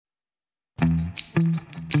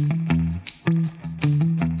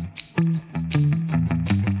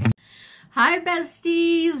Hi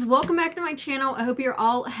besties, welcome back to my channel. I hope you're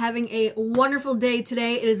all having a wonderful day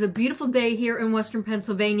today. It is a beautiful day here in Western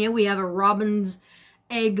Pennsylvania. We have a robin's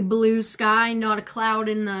egg blue sky, not a cloud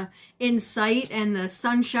in sight, and the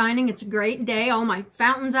sun shining. It's a great day. All my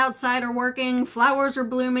fountains outside are working, flowers are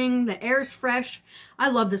blooming, the air's fresh. I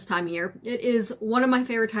love this time of year. It is one of my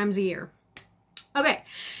favorite times of year. Okay,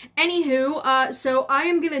 anywho, so I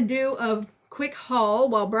am gonna do a quick haul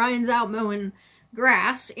while Brian's out mowing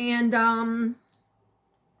grass, and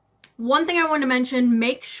one thing I want to mention,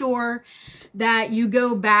 make sure that you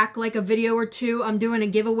go back like a video or two. I'm doing a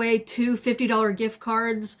giveaway, 2 $50 gift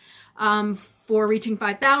cards for reaching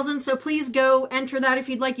 5,000, so please go enter that if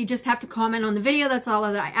you'd like. You just have to comment on the video. That's all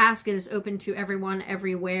that I ask. It is open to everyone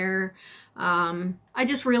everywhere. I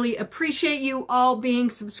just really appreciate you all being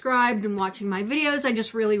subscribed and watching my videos. I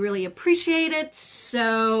just really appreciate it.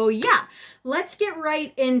 So yeah, let's get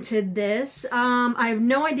right into this. I have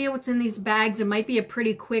no idea what's in these bags. It might be a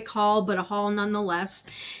pretty quick haul, but a haul nonetheless.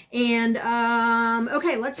 And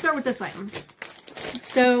okay, let's start with this item.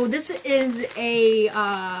 So this is a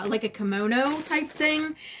like a kimono type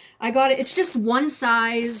thing. I got it. It's just one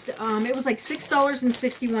sized. It was like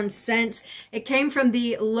 $6.61. It came from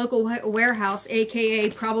the local warehouse,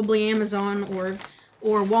 aka probably Amazon or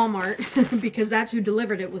Walmart, because that's who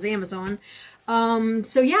delivered it, was Amazon.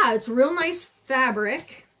 So yeah, it's real nice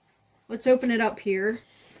fabric. Let's open it up here.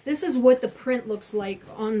 This is what the print looks like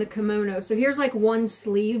on the kimono. So here's like one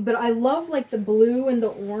sleeve, but I love like the blue and the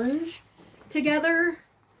orange together.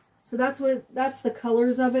 So that's the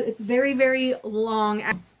colors of it. It's very long.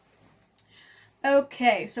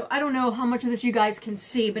 Okay, so I don't know how much of this you guys can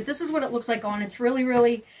see, but this is what it looks like on. It's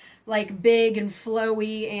really like big and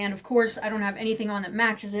flowy, and of course I don't have anything on that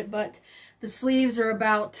matches it, but the sleeves are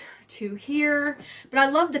about to here. But I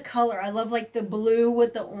love the color. I love like the blue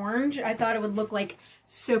with the orange. I thought it would look like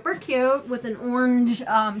super cute with an orange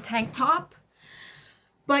tank top.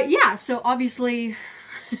 But yeah, so obviously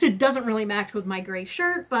it doesn't really match with my gray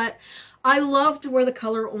shirt, but I love to wear the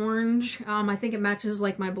color orange. I think it matches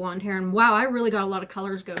like my blonde hair, and wow, I really got a lot of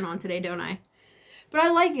colors going on today, don't I? But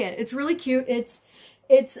I like it. It's really cute. It's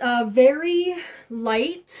very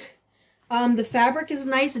light. The fabric is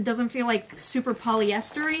nice. It doesn't feel like super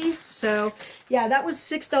polyester-y. So yeah, that was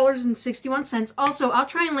 $6.61. Also, I'll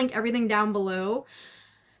try and link everything down below.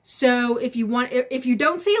 So if you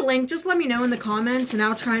don't see a link, just let me know in the comments and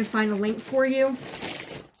I'll try and find a link for you.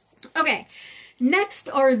 Okay. Next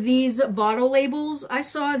are these bottle labels. I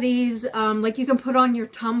saw these, like you can put on your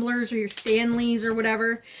tumblers or your Stanleys or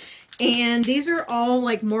whatever. And these are all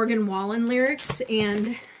like Morgan Wallen lyrics,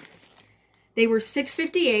 and they were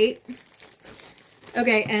 $6.58.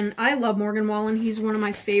 Okay, and I love Morgan Wallen. He's one of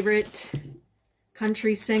my favorite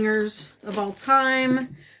country singers of all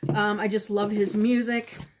time. I just love his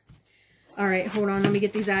music. All right, hold on. Let me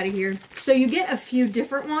get these out of here. So you get a few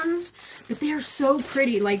different ones, but they are so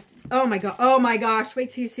pretty. Like, oh my god, oh my gosh,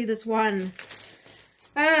 wait till you see this one.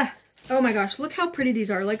 Oh my gosh, look how pretty these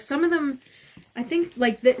are. Like some of them, I think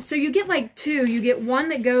like that. So you get like two. You get one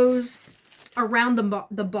that goes around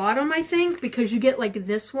the bottom, I think, because you get like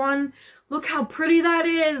this one. Look how pretty that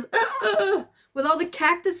is. With all the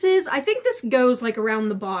cactuses. I think this goes like around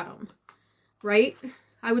the bottom, right?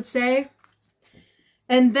 I would say.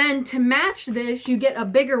 And then to match this, you get a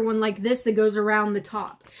bigger one like this that goes around the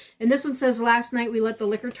top. And this one says, "Last night we let the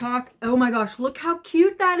liquor talk." Oh my gosh, look how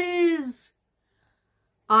cute that is.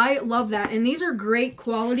 I love that. And these are great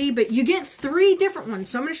quality, but you get 3 different ones.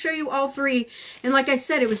 So I'm going to show you all 3. And like I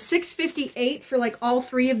said, it was $6.58 for like all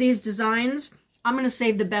 3 of these designs. I'm going to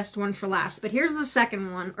save the best one for last. But here's the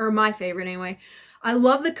second one, or my favorite anyway. I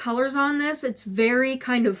love the colors on this. It's very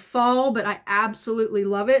kind of fall, but I absolutely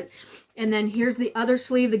love it. And then here's the other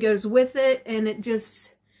sleeve that goes with it, and it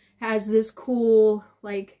just has this cool,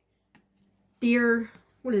 like, deer,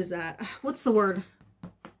 what is that? What's the word?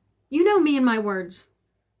 You know me and my words.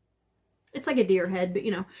 It's like a deer head, but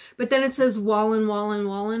you know. But then it says Wallen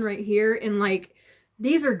right here, and like,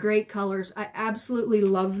 these are great colors. I absolutely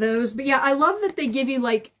love those. But yeah, I love that they give you,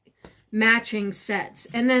 like, matching sets.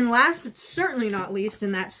 And then last but certainly not least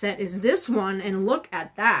in that set is this one, and look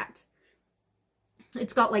at that.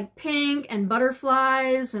 It's got like pink and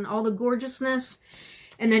butterflies and all the gorgeousness.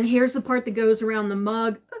 And then here's the part that goes around the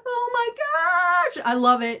mug. Oh my gosh! I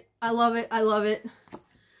love it. I love it. I love it.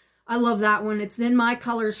 I love that one. It's in my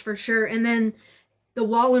colors for sure. And then the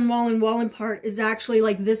Wallen part is actually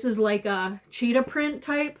like, this is like a cheetah print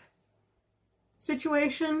type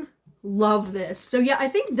situation. Love this. So yeah, I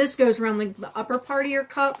think this goes around like the upper part of your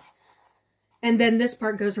cup. And then this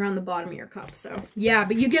part goes around the bottom of your cup. So yeah,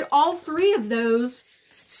 but you get all 3 of those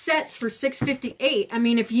sets for $6.58. I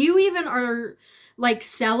mean, if you even are like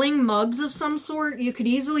selling mugs of some sort, you could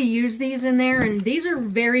easily use these in there, and these are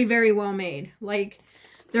very, very well made. Like,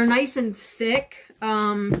 they're nice and thick.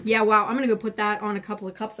 Yeah, wow, I'm gonna go put that on a couple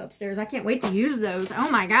of cups upstairs. I can't wait to use those.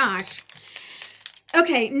 Oh my gosh.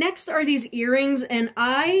 Okay, next are these earrings, and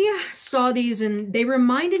I saw these and they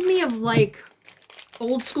reminded me of like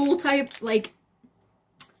old school type, like,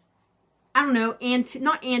 I don't know,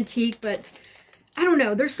 not antique, but I don't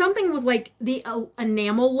know. There's something with like the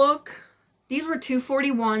enamel look. These were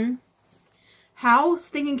 $2.41. How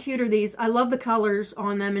stinking cute are these? I love the colors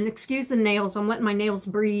on them, and excuse the nails. I'm letting my nails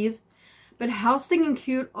breathe. But how stinking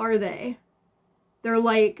cute are they? They're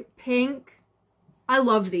like pink. I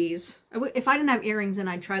love these. If I didn't have earrings in,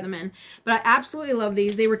 I'd try them in. But I absolutely love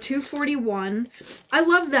these. They were $2.41. I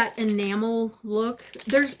love that enamel look.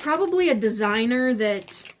 There's probably a designer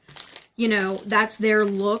that, you know, that's their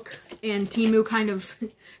look, and Temu kind of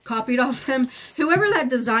copied off them. Whoever that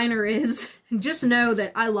designer is, just know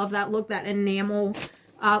that I love that look, that enamel.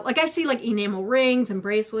 Like, I see like enamel rings and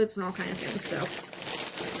bracelets and all kind of things, so.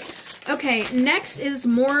 Okay, next is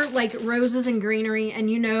more like roses and greenery, and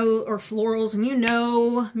you know, or florals, and you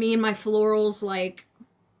know me and my florals, like,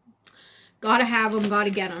 gotta have them, gotta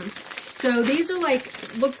get them. So these are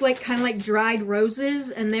like, look like kind of like dried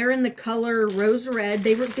roses, and they're in the color rose red.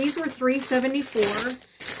 These were $3.74.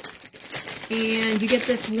 And you get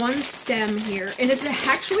this one stem here. And it's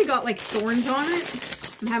actually got like thorns on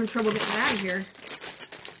it. I'm having trouble getting it out of here.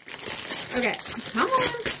 Okay, come on.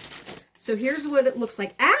 So here's what it looks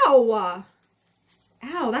like. Ow!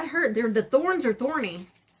 Ow, that hurt. The thorns are thorny.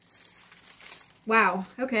 Wow.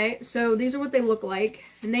 Okay, so these are what they look like.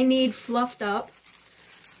 And they need fluffed up.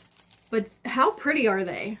 But how pretty are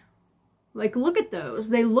they? Like, look at those.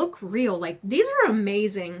 They look real. Like, these are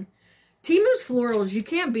amazing. Temu's florals, you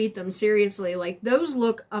can't beat them, seriously. Like, those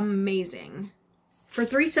look amazing. For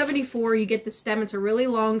 $3.74, you get the stem. It's a really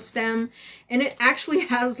long stem, and it actually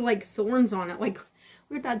has, like, thorns on it. Like,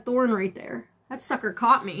 look at that thorn right there. That sucker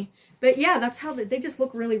caught me. But, yeah, that's how they just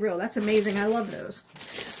look really real. That's amazing. I love those.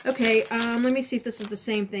 Okay, let me see if this is the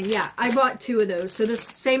same thing. Yeah, I bought 2 of those. So, this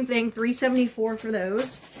same thing, $3.74 for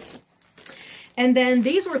those. And then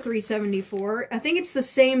these were $3.74. I think it's the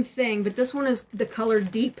same thing, but this one is the color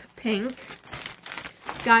deep pink.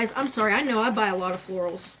 Guys, I'm sorry. I know I buy a lot of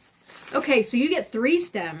florals. Okay, so you get 3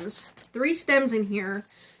 stems. 3 stems in here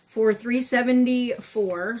for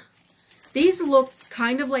 $3.74. These look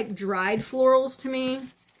kind of like dried florals to me.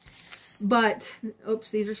 But, oops,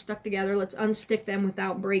 these are stuck together. Let's unstick them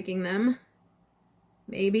without breaking them.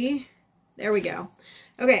 Maybe. There we go.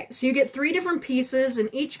 Okay, so you get 3 different pieces, and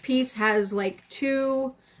each piece has like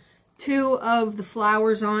two of the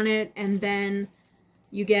flowers on it, and then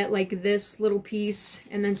you get like this little piece,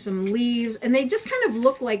 and then some leaves, and they just kind of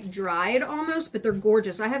look like dried almost, but they're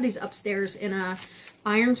gorgeous. I have these upstairs in a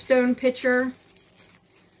ironstone pitcher.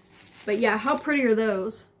 But yeah, how pretty are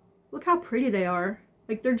those? Look how pretty they are.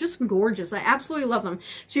 Like, they're just gorgeous. I absolutely love them.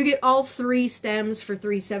 So you get all 3 stems for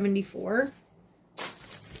 $3.74.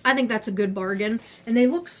 I think that's a good bargain. And they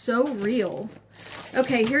look so real.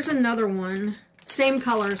 Okay, here's another one. Same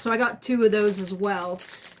color, so I got 2 of those as well.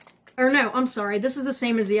 Or no, I'm sorry. This is the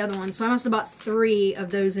same as the other one. So I must have bought 3 of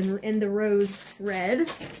those in the rose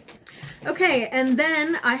red. Okay, and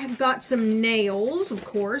then I have got some nails, of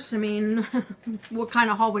course. I mean, what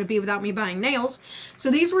kind of haul would it be without me buying nails?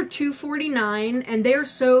 So these were $2.49, and they're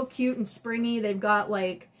so cute and springy. They've got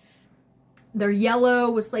like, they're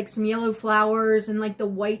yellow with like some yellow flowers and like the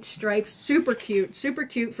white stripes. Super cute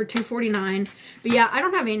for $2.49. But yeah, I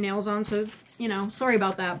don't have any nails on, so, you know, sorry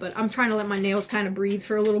about that. But I'm trying to let my nails kind of breathe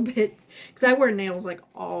for a little bit, because I wear nails like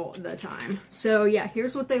all the time. So yeah,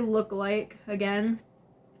 here's what they look like again.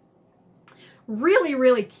 Really,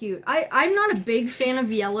 really cute. I'm not a big fan of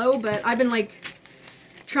yellow, but I've been like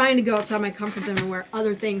trying to go outside my comfort zone and wear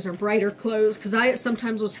other things or brighter clothes, because I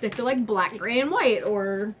sometimes will stick to like black, gray, and white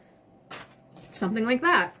or something like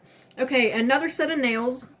that. Okay, another set of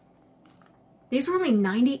nails. These were only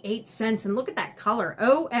 98 cents, and look at that color.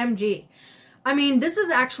 OMG. I mean, this is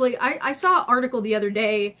actually, I saw an article the other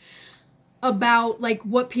day about like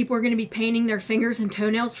what people are going to be painting their fingers and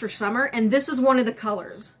toenails for summer, and this is one of the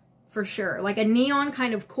colors for sure. Like a neon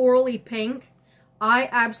kind of corally pink. I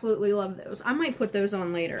absolutely love those. I might put those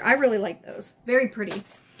on later. I really like those. Very pretty.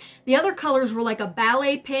 The other colors were like a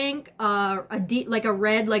ballet pink, like a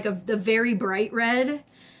red, like the very bright red.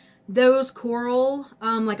 Those coral,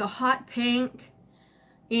 like a hot pink,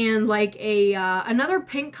 and like a another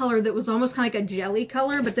pink color that was almost kind of like a jelly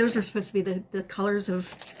color. But those are supposed to be the colors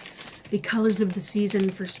of the season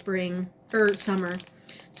for spring or summer.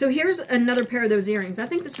 So here's another pair of those earrings. I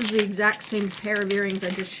think this is the exact same pair of earrings I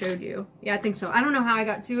just showed you. Yeah, I think so. I don't know how I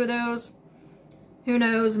got 2 of those. Who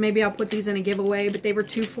knows? Maybe I'll put these in a giveaway, but they were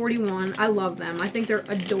 $2.41. I love them. I think they're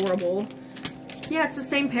adorable. Yeah, it's the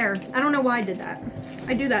same pair. I don't know why I did that.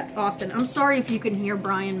 I do that often. I'm sorry if you can hear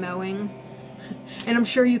Brian mowing. And I'm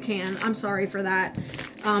sure you can. I'm sorry for that.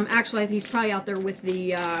 Actually, he's probably out there with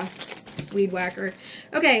the weed whacker.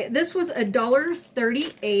 Okay, this was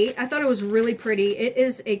 $1.38. I thought it was really pretty. It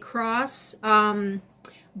is a cross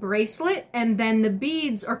bracelet, and then the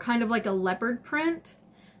beads are kind of like a leopard print.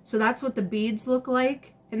 So that's what the beads look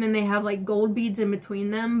like. And then they have like gold beads in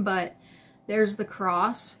between them, but there's the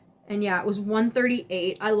cross. And yeah, it was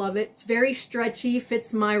 $1.38. I love it. It's very stretchy,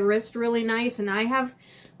 fits my wrist really nice, and I have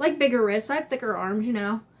like bigger wrists. I have thicker arms, you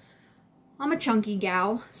know. I'm a chunky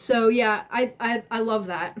gal. So yeah, I love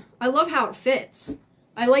that. I love how it fits.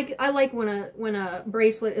 I like when a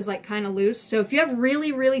bracelet is like kind of loose. So if you have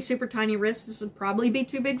really, really super tiny wrists, this would probably be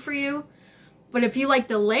too big for you. But if you like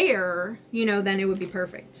to layer, you know, then it would be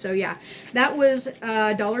perfect. So yeah, that was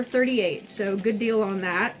 $1.38. So good deal on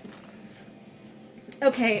that.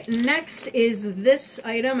 Okay, next is this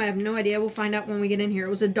item. I have no idea. We'll find out when we get in here. It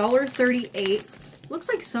was $1.38. Looks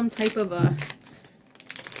like some type of a,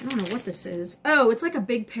 I don't know what this is. Oh, it's like a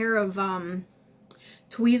big pair of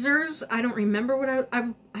tweezers. I don't remember what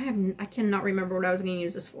I cannot remember what I was going to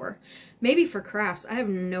use this for. Maybe for crafts. I have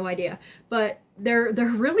no idea. But they're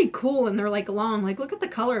really cool, and they're like long. Like, look at the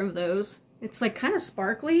color of those. It's like kind of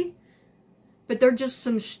sparkly, but they're just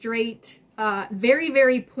some straight, very,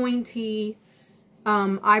 very pointy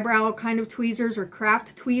eyebrow kind of tweezers, or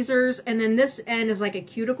craft tweezers. And then this end is like a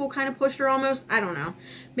cuticle kind of pusher almost. I don't know.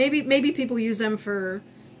 Maybe people use them for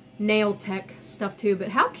nail tech stuff too, but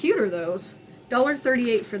how cute are those?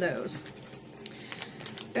 $1.38 for those.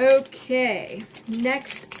 Okay,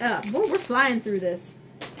 next up. Whoa, we're flying through this.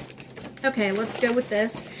 Okay, let's go with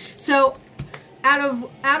this. So out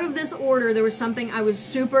of this order, there was something I was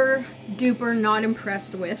super duper not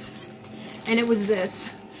impressed with, and it was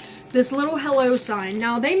this little hello sign.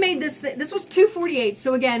 Now they made this was $2.48.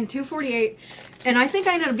 So again, $2.48. And I think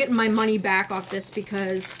I ended up getting my money back off this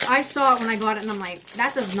because I saw it when I got it and I'm like,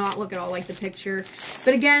 that does not look at all like the picture.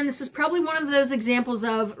 But again, this is probably one of those examples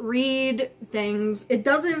of read things.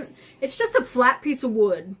 It's just a flat piece of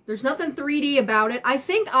wood. There's nothing 3D about it. I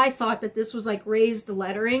thought that this was like raised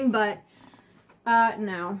lettering, but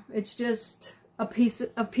no, it's just a piece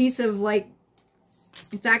of like,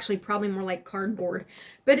 it's actually probably more like cardboard.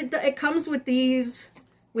 But it comes with this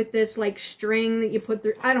like string that you put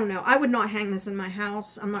through. I don't know. I would not hang this in my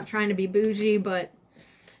house. I'm not trying to be bougie, but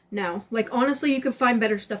no. Like, honestly, you could find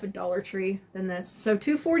better stuff at Dollar Tree than this. So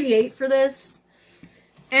 $2.48 for this.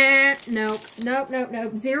 And nope.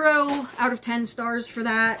 0 out of 10 stars for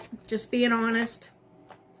that. Just being honest.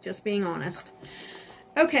 Just being honest.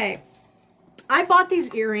 Okay. I bought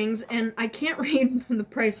these earrings, and I can't read the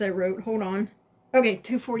price I wrote. Hold on. Okay,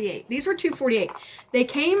 $2.48. These were $2.48. They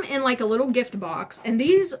came in like a little gift box, and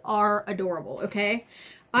these are adorable, okay?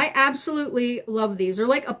 I absolutely love these. They're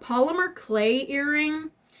like a polymer clay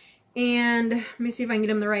earring, and let me see if I can get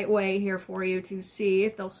them the right way here for you to see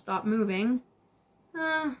if they'll stop moving.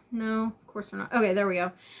 No, of course they're not. Okay, there we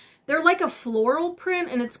go. They're like a floral print,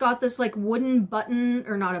 and it's got this like wooden button,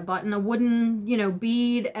 or not a button, a wooden, you know,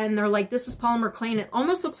 bead, and they're like, this is polymer clay, and it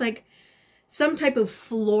almost looks like some type of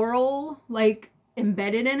floral, like,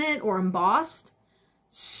 embedded in it or embossed.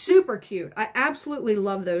 Super cute. I absolutely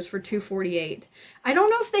love those for $2.48. I don't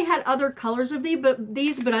know if they had other colors of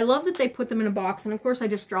these, but I love that they put them in a box, and of course I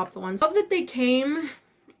just dropped the ones. Love that they came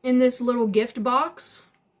in this little gift box.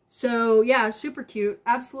 So yeah, super cute.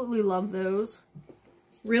 Absolutely love those.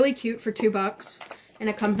 Really cute for $2, and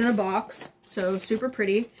it comes in a box, so super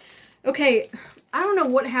pretty. Okay, I don't know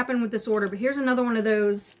what happened with this order, but here's another one of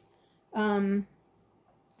those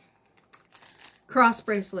cross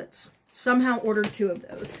bracelets. Somehow ordered 2 of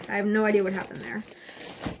those. I have no idea what happened there.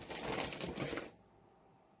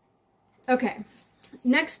 Okay.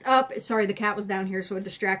 Next up, sorry, the cat was down here, so it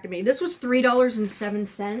distracted me. This was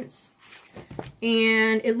 $3.07.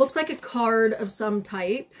 And it looks like a card of some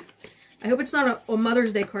type. I hope it's not a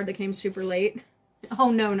Mother's Day card that came super late.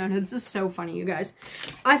 Oh, no. This is so funny, you guys.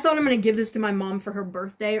 I thought I'm going to give this to my mom for her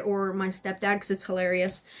birthday, or my stepdad, because it's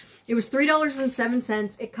hilarious. It was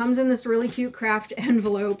 $3.07. It comes in this really cute craft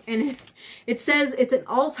envelope, and it says it's an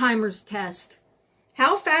Alzheimer's test.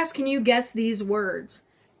 How fast can you guess these words?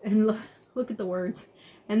 And look at the words.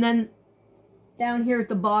 And then down here at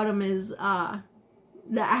the bottom is the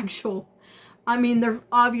actual, I mean, they're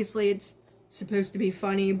obviously, it's supposed to be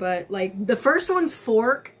funny, but like the first one's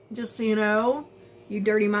fork, just so you know. you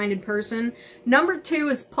dirty-minded person. Number 2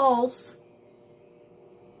 is Pulse.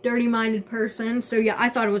 Dirty-minded person. So yeah, I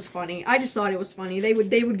thought it was funny. I just thought it was funny. They would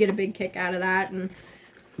get a big kick out of that, and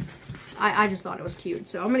I just thought it was cute.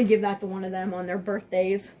 So I'm gonna give that to one of them on their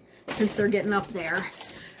birthdays, since they're getting up there.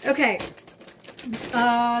 Okay.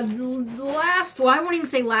 Last, well, I won't even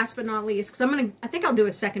say last but not least, because I think I'll do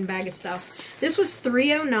a second bag of stuff. This was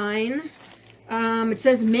 $3.09. It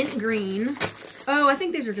says mint green. Oh, I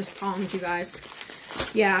think these are just tongs, you guys.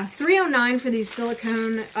 Yeah, $3.09 for these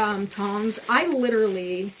silicone tongs. I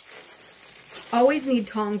literally always need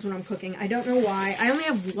tongs when I'm cooking. I don't know why. I only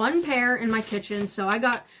have one pair in my kitchen, so I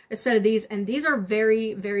got a set of these, and these are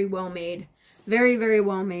very, very well made. Very, very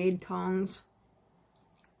well made tongs.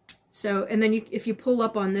 So, and then if you pull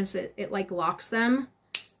up on this, it like locks them.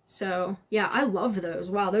 So, yeah, I love those.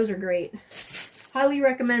 Wow, those are great. Highly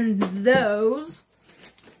recommend those.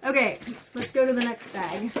 Okay, let's go to the next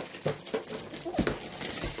bag.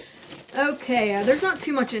 Okay, there's not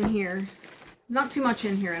too much in here. Not too much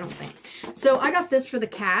in here, I don't think. So, I got this for the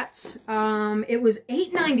cats. It was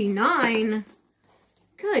 $8.99.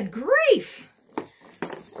 Good grief.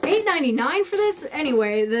 $8.99 for this?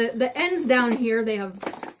 Anyway, the ends down here, they have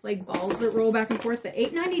like balls that roll back and forth. But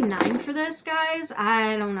 $8.99 for this, guys?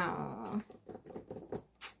 I don't know.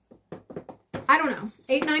 I don't know.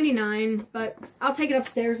 $8.99, but I'll take it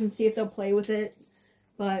upstairs and see if they'll play with it.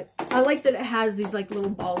 But I like that it has these like little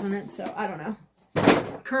balls in it, so I don't know.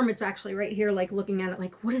 Kermit's actually right here like looking at it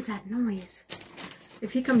like, what is that noise?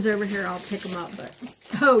 If he comes over here, I'll pick him up, but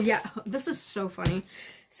oh yeah, this is so funny.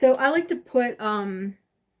 So I like to put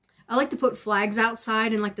flags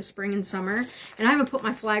outside in like the spring and summer, and I haven't put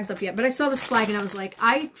my flags up yet, but I saw this flag and I was like,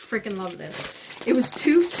 I freaking love this. It was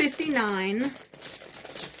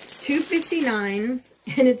 $2.59,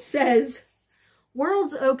 and it says,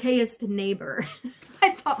 world's okayest neighbor. I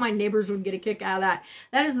thought my neighbors would get a kick out of that.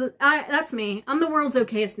 That's me. I'm the world's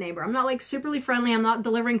okayest neighbor. I'm not like superly friendly. I'm not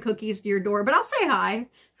delivering cookies to your door, but I'll say hi.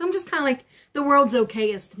 So I'm just kind of like the world's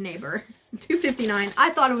okayest neighbor. $2.59. I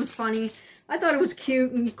thought it was funny. I thought it was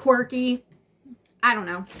cute and quirky. I don't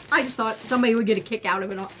know. I just thought somebody would get a kick out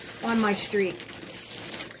of it on my street.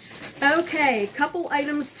 Okay, couple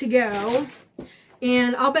items to go.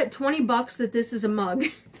 And I'll bet 20 bucks that this is a mug.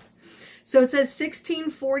 So it says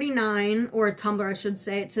 $16.49, or a tumbler, I should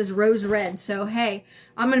say. It says rose red. So, hey,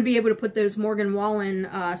 I'm going to be able to put those Morgan Wallen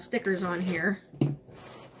stickers on here.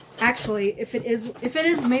 Actually, if it is,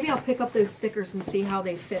 maybe I'll pick up those stickers and see how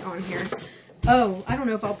they fit on here. Oh, I don't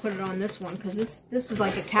know if I'll put it on this one, because this is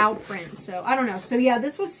like a cow print, so I don't know. So yeah,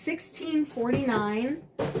 this was $16.49,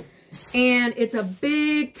 and it's a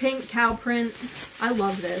big pink cow print. I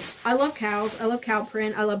love this. I love cows. I love cow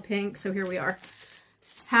print. I love pink, so here we are.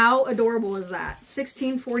 How adorable is that?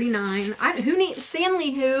 $16.49. Who needs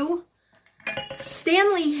Stanley who?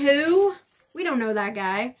 Stanley who? We don't know that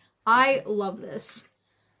guy. I love this.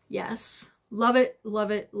 Yes. Love it,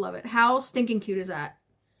 love it, love it. How stinking cute is that?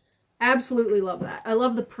 Absolutely love that. I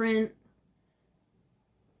love the print.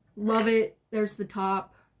 Love it. There's the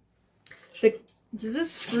top. Does this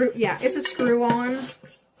screw? Yeah, it's a screw on.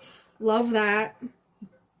 Love that.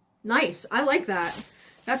 Nice. I like that.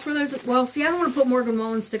 That's where there's, well, see, I don't want to put Morgan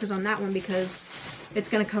Wallen stickers on that one because it's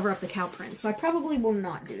going to cover up the cow print. So I probably will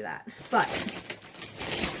not do that. But,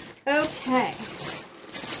 okay.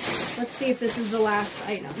 Let's see if this is the last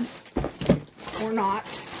item. Or not.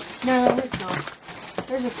 No, it's not.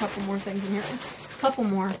 There's a couple more things in here. Couple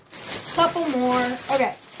more.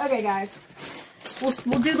 Okay. Okay, guys.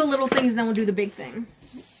 We'll do the little things, then we'll do the big thing.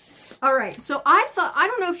 Alright, so I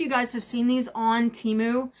don't know if you guys have seen these on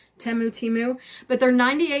Temu, but they're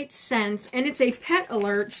 98 cents, and it's a pet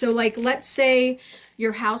alert. So, like, let's say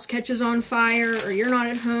your house catches on fire, or you're not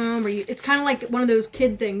at home, or it's kind of like one of those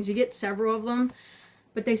kid things. You get several of them,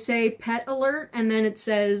 but they say pet alert, and then it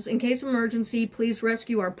says, in case of emergency, please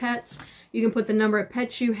rescue our pets. You can put the number of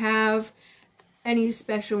pets you have, any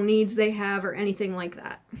special needs they have, or anything like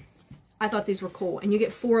that. I thought these were cool, and you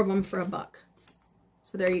get 4 of them for $1.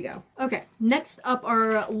 So there you go. Okay, next up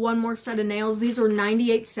are one more set of nails. These are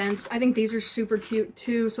 98 cents. I think these are super cute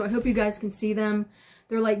too, so I hope you guys can see them.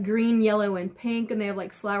 They're like green, yellow, and pink, and they have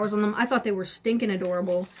like flowers on them. I thought they were stinking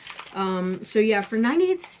adorable. So yeah, for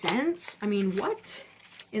 98 cents, I mean, what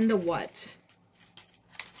in the what?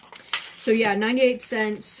 So yeah, 98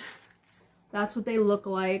 cents. That's what they look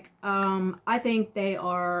like. I think they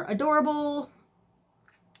are adorable.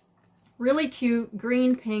 Really cute,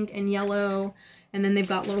 green, pink, and yellow. And then they've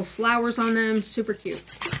got little flowers on them. Super cute.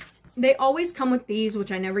 They always come with these,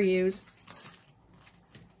 which I never use.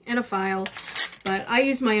 And a file. But I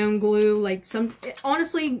use my own glue. Like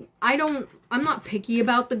honestly, I'm not picky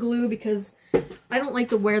about the glue because I don't like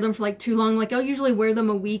to wear them for like too long. Like I'll usually wear them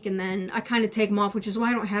a week and then I kind of take them off, which is why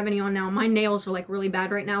I don't have any on now. My nails are like really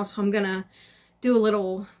bad right now, so I'm gonna do a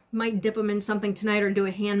little, might dip them in something tonight or do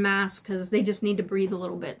a hand mask because they just need to breathe a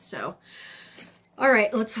little bit. So, all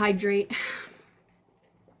right, let's hydrate.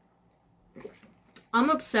 I'm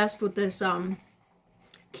obsessed with this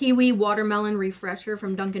kiwi watermelon refresher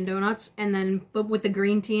from Dunkin' Donuts, and then but with the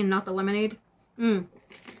green tea and not the lemonade.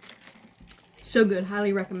 So good,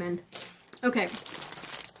 highly recommend. Okay,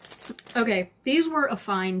 these were a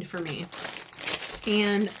find for me,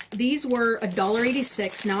 and these were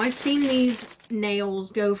 $1.86. Now I've seen these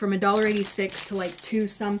nails go from $1.86 to like $2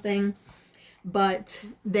 something, but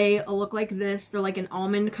they look like this. They're like an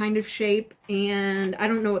almond kind of shape, and I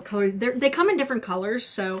don't know what color. They come in different colors,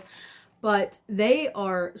 so, but they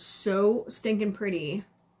are so stinking pretty.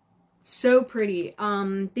 So pretty.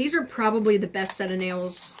 These are probably the best set of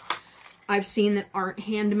nails I've seen that aren't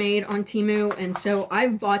handmade on Temu, and so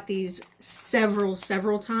I've bought these several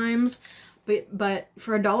times, but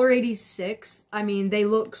for $1.86, I mean, they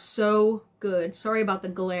look so good. Sorry about the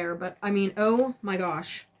glare, but I mean, oh my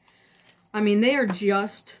gosh. I mean, they are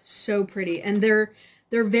just so pretty, and they're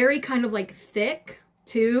very kind of like thick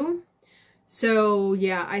too. So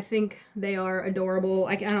yeah, I think they are adorable.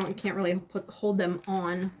 I can't really hold them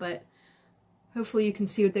on, but hopefully you can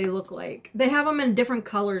see what they look like. They have them in different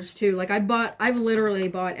colors too. Like I've literally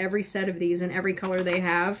bought every set of these in every color they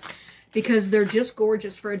have because they're just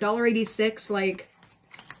gorgeous. For $1.86, like,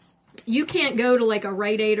 you can't go to like a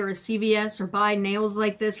Rite Aid or a CVS or buy nails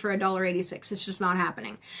like this for $1.86. It's just not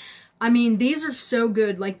happening. I mean, these are so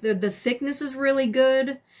good. Like the thickness is really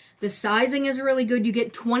good. The sizing is really good. You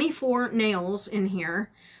get 24 nails in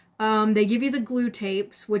here. They give you the glue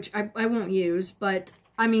tapes, which I won't use, but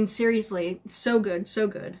I mean, seriously, so good, so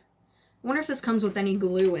good. I wonder if this comes with any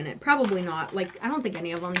glue in it. Probably not. Like, I don't think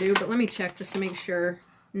any of them do, but let me check just to make sure.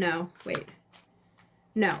 No, wait.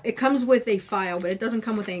 No, it comes with a file, but it doesn't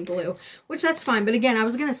come with any glue, which that's fine. But again, I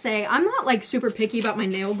was going to say, I'm not like super picky about my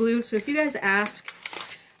nail glue. So if you guys ask,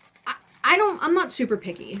 I'm not super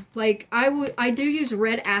picky. Like, I do use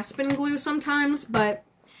red aspen glue sometimes, but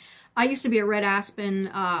I used to be a red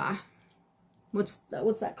aspen, what's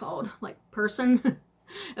that called? Like, person?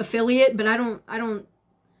 Affiliate, but I'm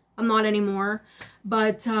not anymore.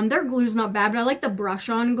 But their glue's not bad, but I like the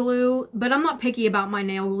brush-on glue, but I'm not picky about my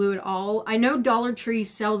nail glue at all. I know Dollar Tree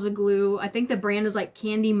sells a glue. I think the brand is like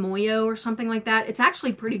Candy Moyo or something like that. It's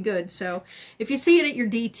actually pretty good, so if you see it at your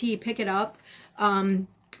DT, pick it up.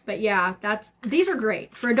 But yeah, these are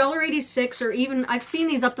great. For $1.86, or even, I've seen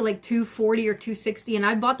these up to like $2.40 or $2.60, and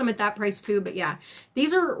I bought them at that price too, but yeah,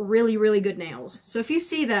 these are really, really good nails. So if you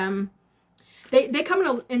see them, they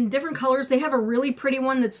come in different colors. They have a really pretty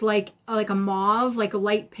one that's like a mauve, like a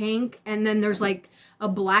light pink, and then there's like a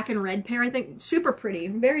black and red pair, I think. Super pretty.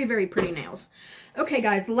 Very, very pretty nails. Okay,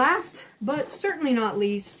 guys, last but certainly not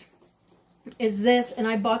least is this, and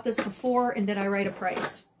I bought this before, and did I write a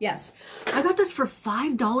price? Yes. I got this for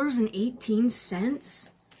 $5.18.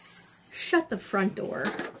 Shut the front door.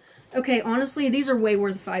 Okay, honestly, these are way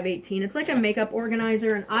worth $5.18. It's like a makeup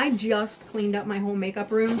organizer, and I just cleaned up my whole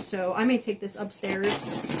makeup room, so I may take this upstairs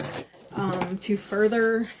to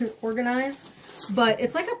further organize. But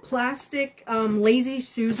it's like a plastic Lazy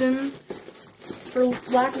Susan, for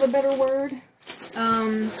lack of a better word.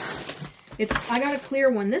 I got a clear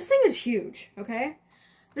one. This thing is huge, okay?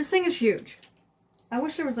 This thing is huge. I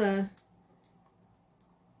wish there was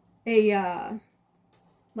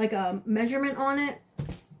like a measurement on it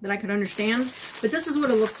that I could understand, but this is what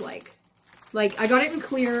it looks like. Like, I got it in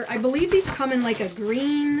clear. I believe these come in like a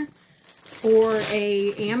green or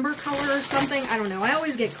a amber color or something. I don't know. I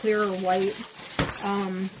always get clear or white.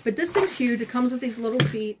 But this thing's huge. It comes with these little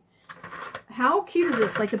feet. How cute is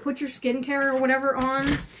this? Like, to put your skincare or whatever on,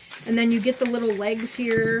 and then you get the little legs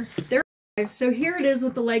here. So here it is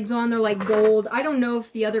with the legs on. They're like gold. I don't know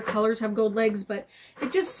if the other colors have gold legs, but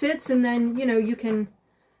it just sits, and then, you know, you can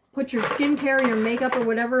put your skincare, your makeup, or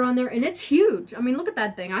whatever on there, and it's huge. I mean, look at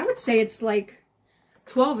that thing. I would say it's like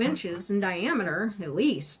 12 inches in diameter, at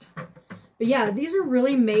least. But yeah, these are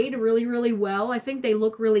really made really, really well. I think they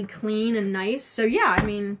look really clean and nice. So yeah, I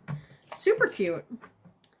mean, super cute.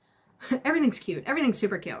 Everything's cute. Everything's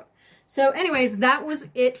super cute. So anyways, that was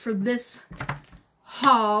it for this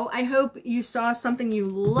haul. I hope you saw something you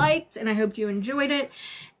liked, and I hope you enjoyed it.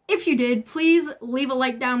 If you did, please leave a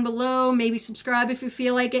like down below. Maybe subscribe if you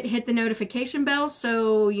feel like it. Hit the notification bell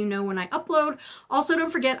so you know when I upload. Also,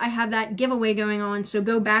 don't forget I have that giveaway going on, so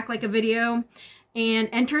go back like a video and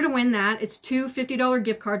enter to win that. It's two $50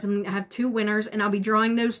 gift cards. I'm going to have 2 winners, and I'll be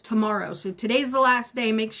drawing those tomorrow. So today's the last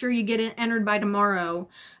day. Make sure you get it entered by tomorrow.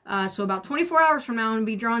 So about 24 hours from now, I'm going to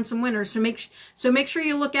be drawing some winners. So make sure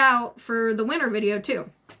you look out for the winner video too.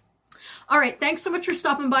 All right, thanks so much for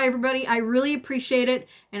stopping by, everybody. I really appreciate it,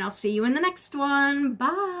 and I'll see you in the next one.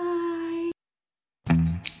 Bye.